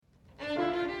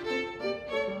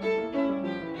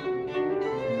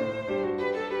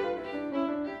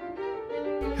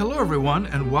Hello, everyone,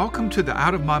 and welcome to the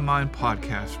Out of My Mind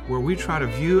podcast, where we try to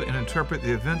view and interpret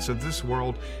the events of this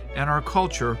world and our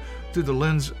culture through the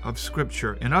lens of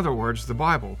Scripture, in other words, the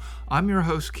Bible. I'm your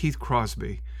host, Keith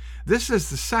Crosby. This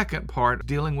is the second part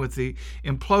dealing with the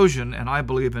implosion and, I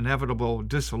believe, inevitable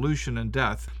dissolution and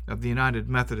death of the United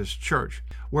Methodist Church,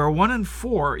 where 1 in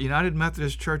 4 United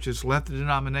Methodist churches left the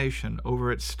denomination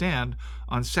over its stand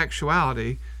on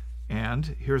sexuality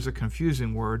and, here's a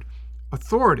confusing word,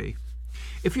 authority.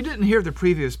 If you didn't hear the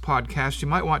previous podcast, you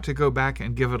might want to go back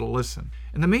and give it a listen.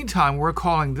 In the meantime, we're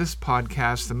calling this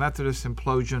podcast the Methodist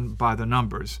Implosion by the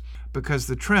Numbers, because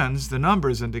the trends, the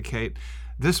numbers indicate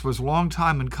this was a long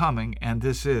time in coming, and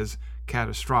this is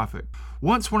catastrophic.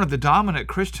 Once one of the dominant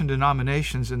Christian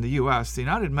denominations in the U.S., the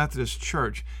United Methodist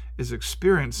Church is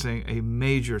experiencing a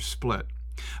major split.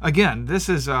 Again, this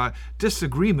is a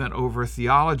disagreement over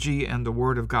theology and the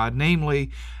Word of God, namely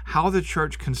how the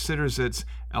church considers its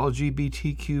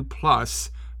LGBTQ plus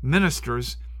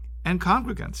ministers and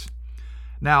congregants.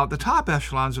 Now, the top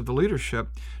echelons of the leadership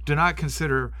do not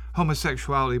consider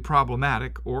homosexuality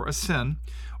problematic or a sin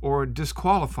or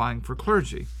disqualifying for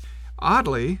clergy.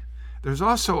 Oddly, there's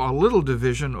also a little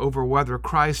division over whether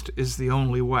Christ is the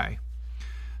only way.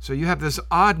 So you have this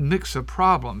odd mix of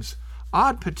problems,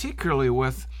 odd particularly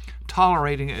with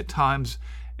tolerating at times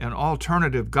an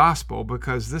alternative gospel,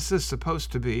 because this is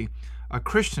supposed to be a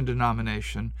Christian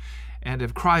denomination, and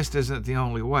if Christ isn't the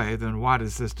only way, then why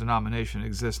does this denomination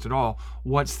exist at all?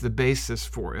 What's the basis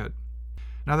for it?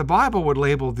 Now, the Bible would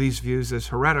label these views as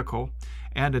heretical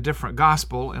and a different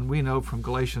gospel, and we know from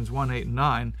Galatians 1, 8, and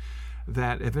 9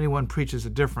 that if anyone preaches a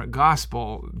different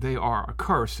gospel, they are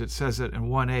accursed. It says it in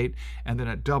 1, 8, and then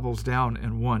it doubles down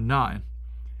in 1, 9.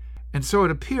 And so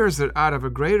it appears that out of a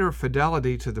greater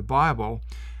fidelity to the Bible,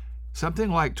 something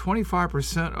like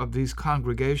 25% of these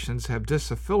congregations have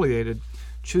disaffiliated,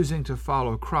 choosing to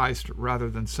follow Christ rather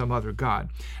than some other God.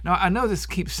 Now, I know this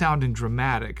keeps sounding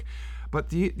dramatic, but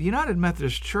the United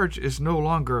Methodist Church is no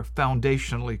longer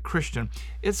foundationally Christian.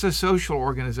 It's a social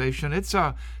organization. It's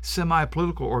a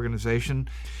semi-political organization.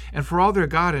 And for all their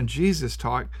God and Jesus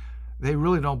talk, they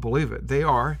really don't believe it. They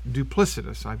are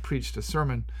duplicitous. I preached a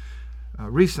sermon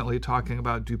recently talking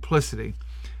about duplicity,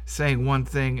 saying one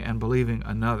thing and believing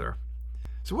another.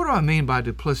 So what do I mean by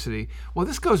duplicity? Well,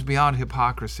 this goes beyond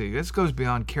hypocrisy. This goes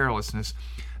beyond carelessness.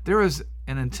 There is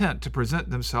an intent to present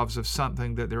themselves as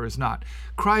something that there is not.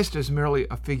 Christ is merely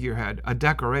a figurehead, a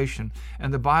decoration,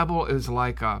 and the Bible is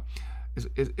like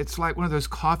it's like one of those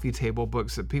coffee table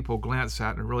books that people glance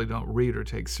at and really don't read or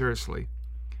take seriously.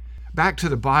 Back to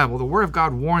the Bible, the Word of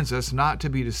God warns us not to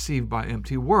be deceived by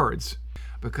empty words,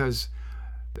 because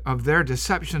of their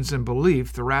deceptions and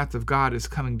belief, the wrath of God is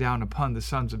coming down upon the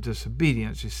sons of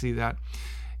disobedience. You see that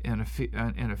in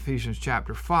Ephesians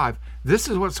chapter 5. This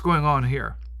is what's going on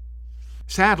here.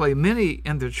 Sadly, many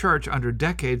in the church under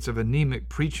decades of anemic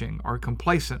preaching are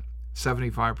complacent,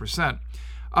 75%.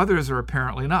 Others are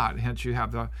apparently not. Hence, you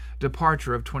have the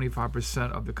departure of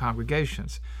 25% of the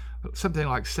congregations, something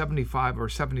like 75 or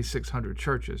 7,600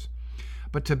 churches.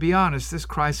 But to be honest, this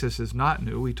crisis is not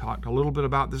new. We talked a little bit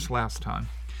about this last time.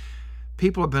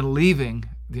 People have been leaving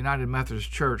the United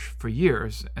Methodist Church for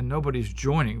years, and nobody's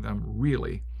joining them,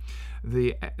 really.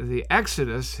 The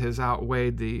exodus has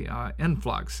outweighed the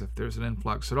influx, if there's an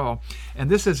influx at all, and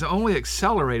this has only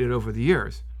accelerated over the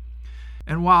years.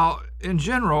 And while, in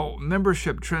general,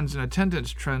 membership trends and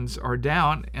attendance trends are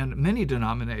down in many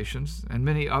denominations and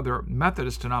many other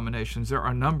Methodist denominations, there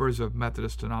are numbers of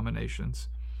Methodist denominations.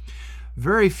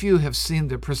 Very few have seen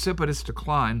the precipitous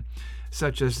decline,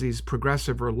 such as these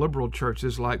progressive or liberal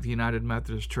churches like the United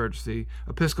Methodist Church, the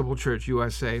Episcopal Church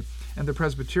USA, and the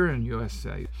Presbyterian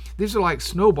USA. These are like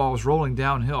snowballs rolling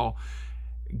downhill,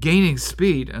 gaining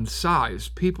speed and size.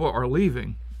 People are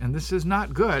leaving, and this is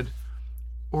not good,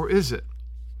 or is it?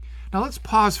 Now let's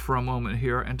pause for a moment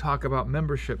here and talk about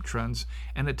membership trends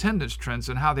and attendance trends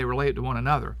and how they relate to one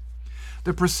another.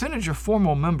 The percentage of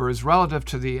formal members relative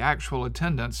to the actual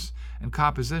attendance and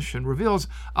composition reveals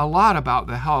a lot about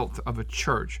the health of a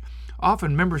church.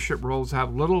 Often membership rolls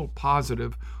have little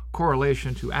positive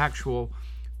correlation to actual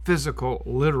physical,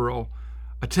 literal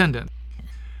attendance.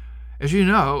 As you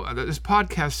know, this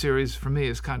podcast series for me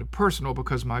is kind of personal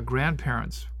because my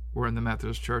grandparents were in the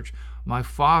Methodist Church. My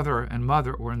father and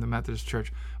mother were in the Methodist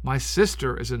Church. My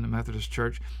sister is in the Methodist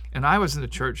Church, and I was in the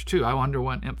church too. I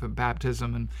underwent infant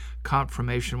baptism and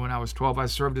confirmation when I was 12. I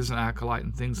served as an acolyte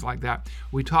and things like that.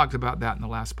 We talked about that in the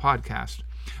last podcast.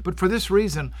 But for this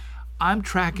reason, I'm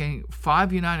tracking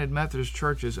 5 United Methodist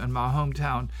churches in my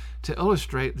hometown to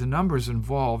illustrate the numbers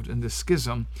involved in the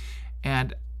schism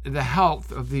and the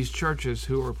health of these churches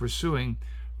who are pursuing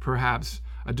perhaps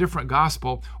a different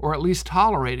gospel, or at least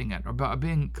tolerating it, or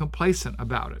being complacent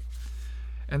about it.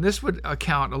 And this would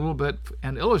account a little bit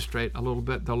and illustrate a little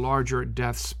bit the larger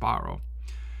death spiral.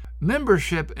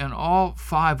 Membership in all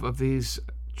 5 of these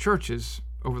churches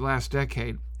over the last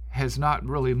decade has not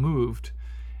really moved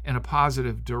in a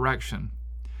positive direction.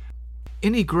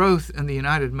 Any growth in the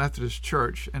United Methodist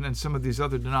Church and in some of these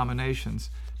other denominations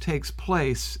takes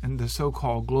place in the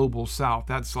so-called global South.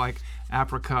 That's like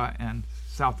Africa and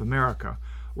South America,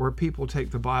 where people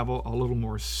take the Bible a little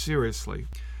more seriously.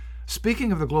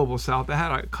 Speaking of the global South, I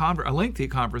had a lengthy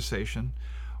conversation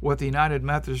with the United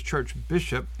Methodist Church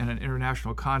bishop in an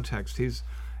international context. He's,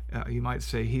 you might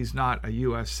say, he's not a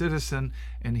U.S. citizen,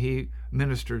 and he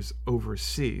ministers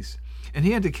overseas. And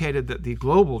he indicated that the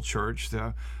global church,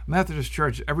 the Methodist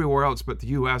Church everywhere else but the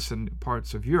U.S. and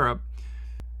parts of Europe,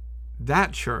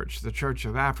 that church, the Church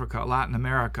of Africa, Latin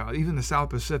America, even the South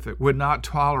Pacific, would not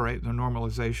tolerate the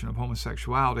normalization of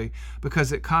homosexuality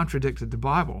because it contradicted the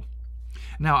Bible.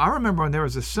 Now, I remember when there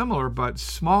was a similar but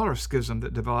smaller schism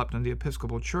that developed in the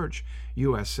Episcopal Church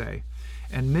USA,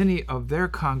 and many of their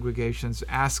congregations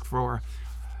asked for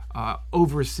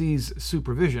overseas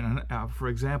supervision. For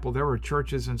example, there were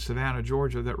churches in Savannah,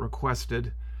 Georgia that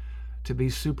requested to be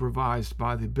supervised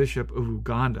by the Bishop of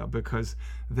Uganda because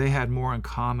they had more in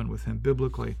common with him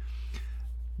biblically.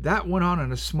 That went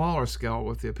on a smaller scale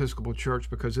with the Episcopal Church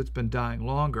because it's been dying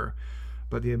longer.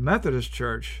 But the Methodist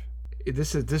Church,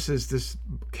 this is this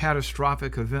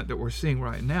catastrophic event that we're seeing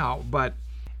right now, but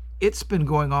it's been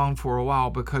going on for a while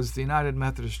because the United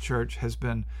Methodist Church has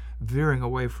been veering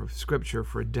away from Scripture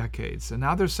for decades, and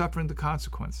now they're suffering the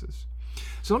consequences.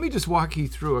 So let me just walk you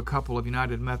through a couple of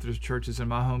United Methodist churches in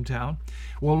my hometown.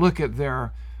 We'll look at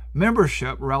their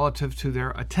membership relative to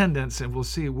their attendance, and we'll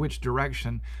see which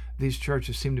direction these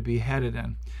churches seem to be headed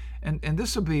in. And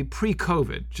this will be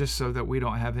pre-COVID, just so that we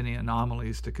don't have any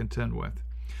anomalies to contend with.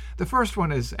 The first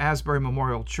one is Asbury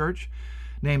Memorial Church,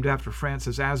 named after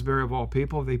Francis Asbury of all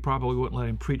people. They probably wouldn't let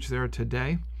him preach there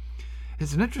today.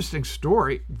 It's an interesting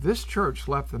story. This church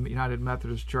left the United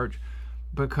Methodist Church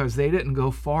because they didn't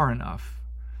go far enough.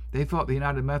 They thought the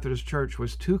United Methodist Church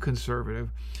was too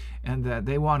conservative and that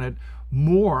they wanted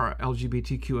more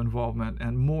LGBTQ involvement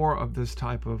and more of this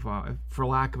type of, for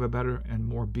lack of a better and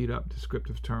more beat-up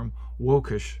descriptive term,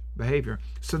 wokish behavior.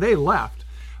 So they left,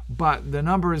 but the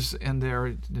numbers in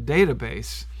their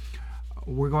database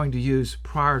we're going to use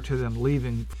prior to them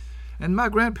leaving. And my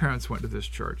grandparents went to this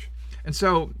church. And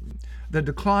so the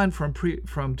decline from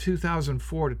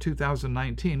 2004 to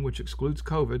 2019, which excludes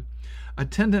COVID,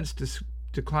 attendance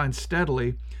declined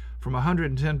steadily from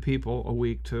 110 people a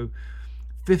week to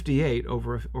 58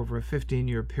 over a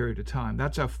 15-year period of time.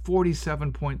 That's a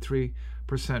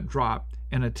 47.3% drop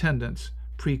in attendance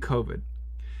pre-COVID.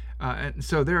 And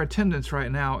so their attendance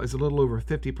right now is a little over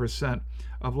 50%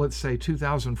 of, let's say,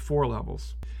 2004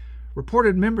 levels.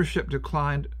 Reported membership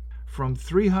declined from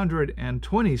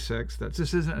 326,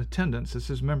 this isn't attendance,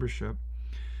 this is membership,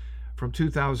 from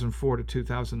 2004 to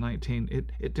 2019.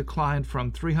 It declined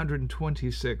from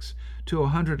 326 to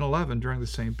 111 during the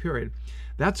same period.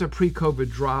 That's a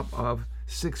pre-COVID drop of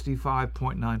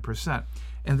 65.9%.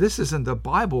 And this is in the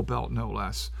Bible Belt, no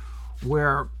less,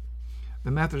 where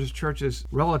the Methodist churches,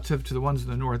 relative to the ones in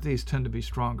the Northeast, tend to be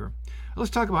stronger. Let's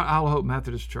talk about Isle of Hope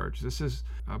Methodist Church. This is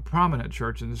a prominent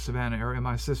church in the Savannah area.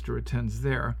 My sister attends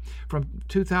there. From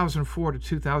 2004 to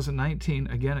 2019,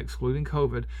 again excluding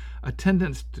COVID,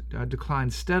 attendance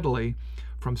declined steadily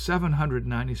from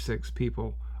 796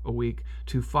 people a week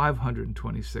to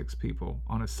 526 people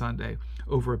on a Sunday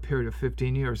over a period of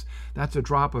 15 years. That's a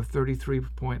drop of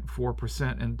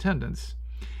 33.4% in attendance.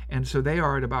 And so they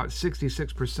are at about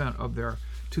 66% of their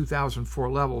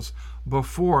 2004 levels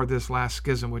before this last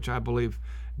schism, which I believe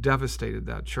devastated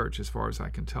that church as far as I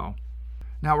can tell.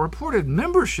 Now, reported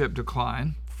membership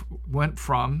decline went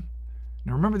from,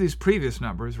 now remember these previous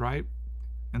numbers, right,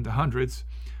 in the hundreds,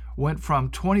 went from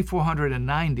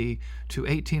 2,490 to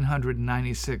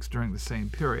 1,896 during the same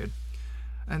period.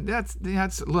 And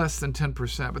that's less than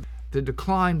 10%, but the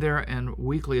decline there in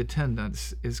weekly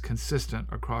attendance is consistent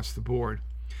across the board.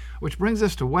 Which brings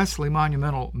us to Wesley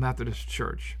Monumental Methodist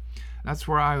Church. That's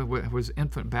where I was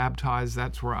infant baptized.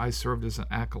 That's where I served as an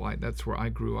acolyte. That's where I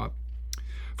grew up.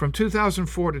 From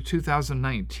 2004 to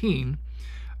 2019,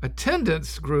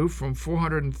 attendance grew from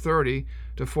 430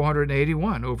 to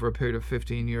 481 over a period of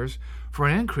 15 years for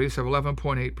an increase of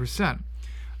 11.8%.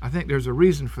 I think there's a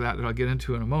reason for that I'll get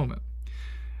into in a moment.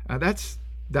 That's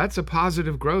a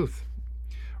positive growth.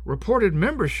 Reported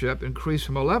membership increased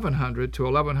from 1,100 to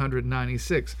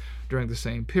 1,196 during the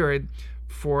same period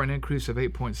for an increase of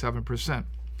 8.7%.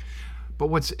 But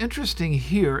what's interesting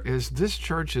here is this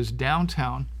church is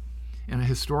downtown in a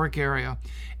historic area,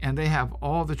 and they have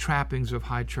all the trappings of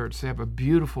high church. They have a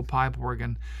beautiful pipe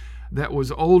organ that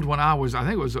was old when I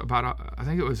think it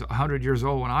was 100 years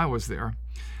old when I was there.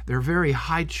 They're very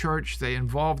high church. They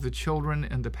involve the children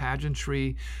in the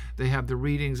pageantry. They have the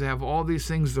readings. They have all these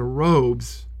things, the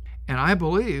robes. And I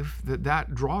believe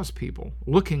that draws people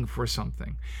looking for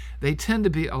something. They tend to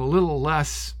be a little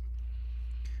less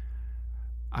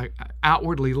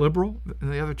outwardly liberal than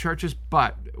the other churches,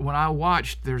 but when I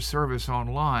watched their service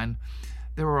online,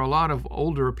 there were a lot of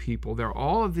older people there.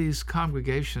 All of these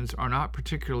congregations are not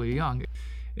particularly young.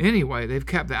 Anyway, they've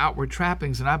kept the outward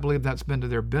trappings, and I believe that's been to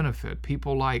their benefit.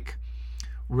 People like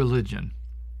religion.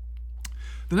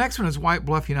 The next one is White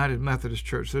Bluff United Methodist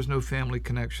Church. There's no family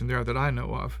connection there that I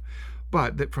know of.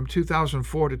 But that from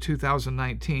 2004 to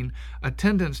 2019,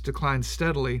 attendance declined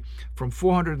steadily from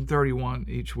 431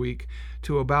 each week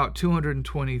to about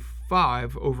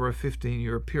 225 over a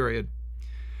 15-year period.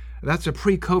 That's a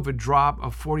pre-COVID drop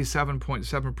of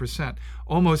 47.7%,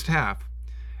 almost half,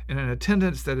 and an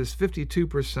attendance that is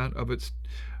 52% of its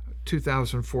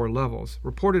 2004 levels.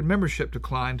 Reported membership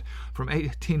declined from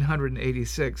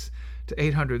 1,886 to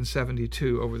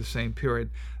 872 over the same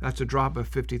period. That's a drop of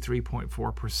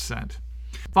 53.4%.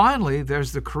 Finally,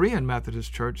 there's the Korean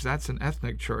Methodist Church. That's an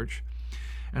ethnic church,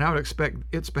 and I would expect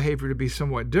its behavior to be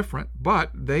somewhat different,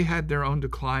 but they had their own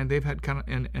decline. They've had kind of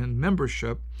in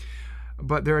membership,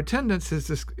 but their attendance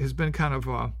has been kind of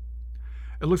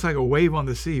it looks like a wave on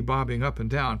the sea bobbing up and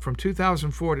down. From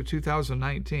 2004 to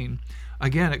 2019,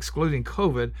 again, excluding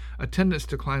COVID, attendance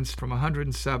declines from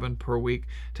 107 per week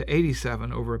to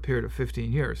 87 over a period of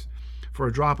 15 years, for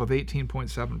a drop of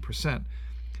 18.7%,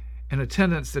 an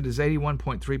attendance that is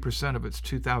 81.3% of its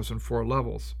 2004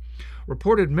 levels.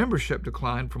 Reported membership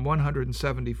declined from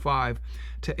 175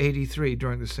 to 83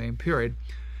 during the same period.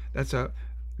 That's a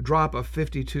drop of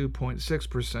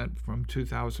 52.6% from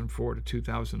 2004 to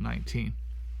 2019.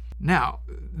 Now,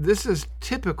 this is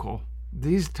typical.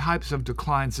 These types of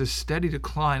declines, this steady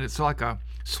decline, it's like a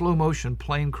slow motion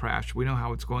plane crash. We know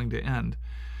how it's going to end.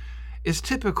 It's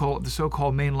typical of the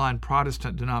so-called mainline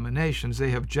Protestant denominations. They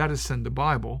have jettisoned the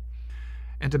Bible.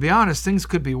 And to be honest, things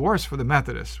could be worse for the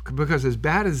Methodists, because as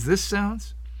bad as this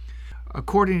sounds,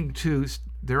 according to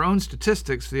their own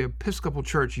statistics, the Episcopal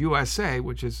Church USA,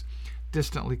 which is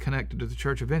distantly connected to the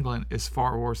Church of England, is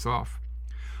far worse off.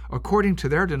 According to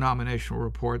their denominational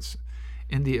reports,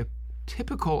 in the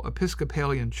typical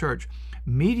Episcopalian church,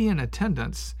 median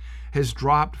attendance has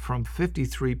dropped from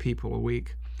 53 people a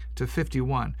week to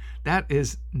 51. That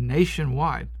is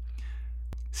nationwide.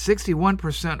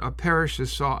 61% of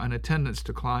parishes saw an attendance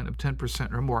decline of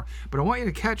 10% or more. But I want you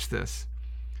to catch this.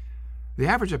 The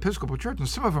average Episcopal church, and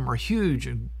some of them are huge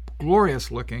and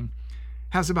glorious looking,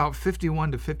 has about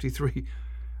 51 to 53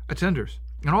 attenders.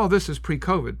 And all this is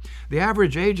pre-COVID. The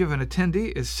average age of an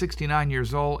attendee is 69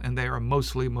 years old, and they are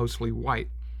mostly white.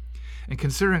 And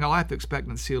considering a life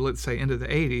expectancy, let's say, into the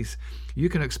 80s, you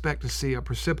can expect to see a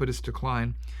precipitous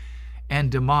decline and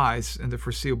demise in the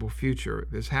foreseeable future,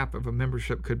 as half of a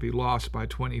membership could be lost by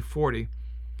 2040,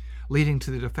 leading to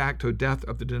the de facto death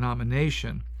of the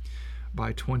denomination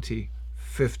by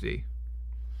 2050.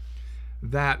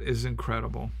 That is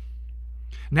incredible.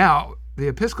 Now, the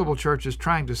Episcopal Church is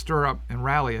trying to stir up and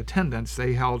rally attendance.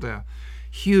 They held a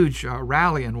huge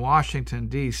rally in Washington,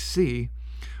 D.C.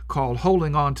 called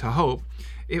Holding On to Hope.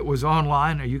 It was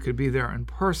online, or you could be there in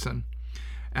person.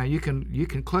 You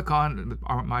can click on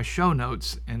my show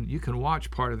notes, and you can watch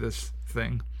part of this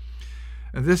thing.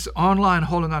 This online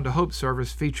Holding On to Hope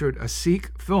service featured a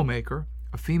Sikh filmmaker,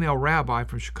 a female rabbi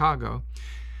from Chicago,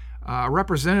 a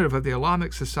representative of the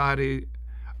Islamic Society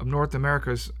of North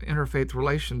America's Interfaith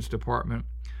Relations Department,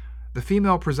 the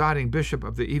female presiding bishop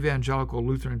of the Evangelical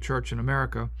Lutheran Church in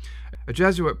America, a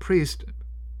Jesuit priest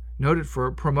noted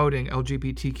for promoting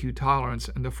LGBTQ tolerance,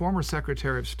 and the former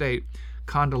Secretary of State,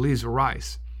 Condoleezza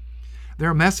Rice.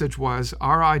 Their message was,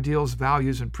 our ideals,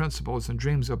 values, and principles and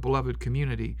dreams of beloved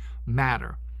community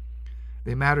matter.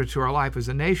 They matter to our life as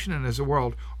a nation and as a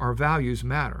world. Our values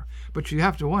matter. But you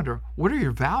have to wonder, what are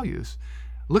your values?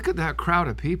 Look at that crowd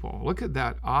of people. Look at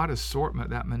that odd assortment,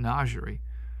 that menagerie.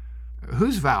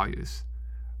 Whose values?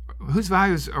 Whose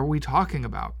values are we talking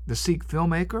about? The Sikh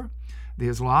filmmaker? The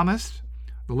Islamist?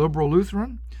 The liberal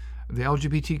Lutheran? The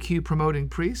LGBTQ promoting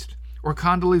priest? Or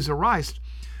Condoleezza Rice,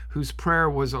 whose prayer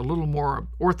was a little more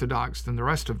orthodox than the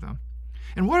rest of them?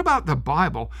 And what about the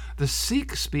Bible? The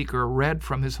Sikh speaker read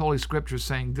from his Holy Scriptures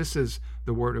saying, this is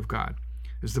the Word of God.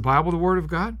 Is the Bible the Word of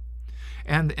God?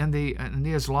 And the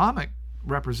Islamic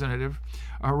representative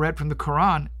read from the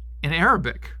Quran in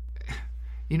Arabic.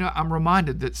 I'm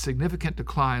reminded that significant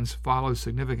declines follow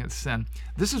significant sin.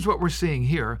 This is what we're seeing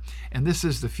here, and this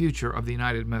is the future of the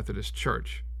United Methodist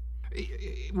Church.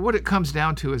 What it comes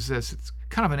down to is this. It's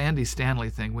kind of an Andy Stanley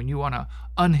thing. When you want to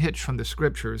unhitch from the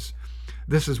scriptures,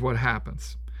 this is what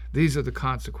happens. These are the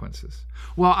consequences.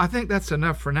 Well, I think that's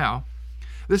enough for now.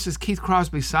 This is Keith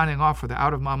Crosby signing off for the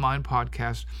Out of My Mind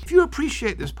podcast. If you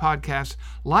appreciate this podcast,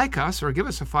 like us or give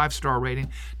us a 5-star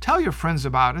rating. Tell your friends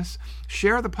about us.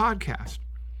 Share the podcast.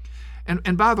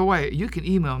 And by the way, you can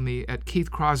email me at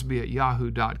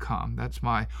keithcrosby@yahoo.com. That's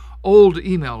my old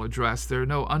email address. There are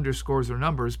no underscores or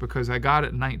numbers because I got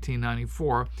it in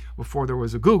 1994 before there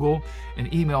was a Google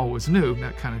and email was new.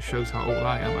 That kind of shows how old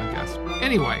I am, I guess.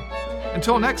 Anyway,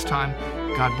 until next time,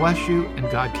 God bless you and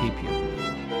God keep you.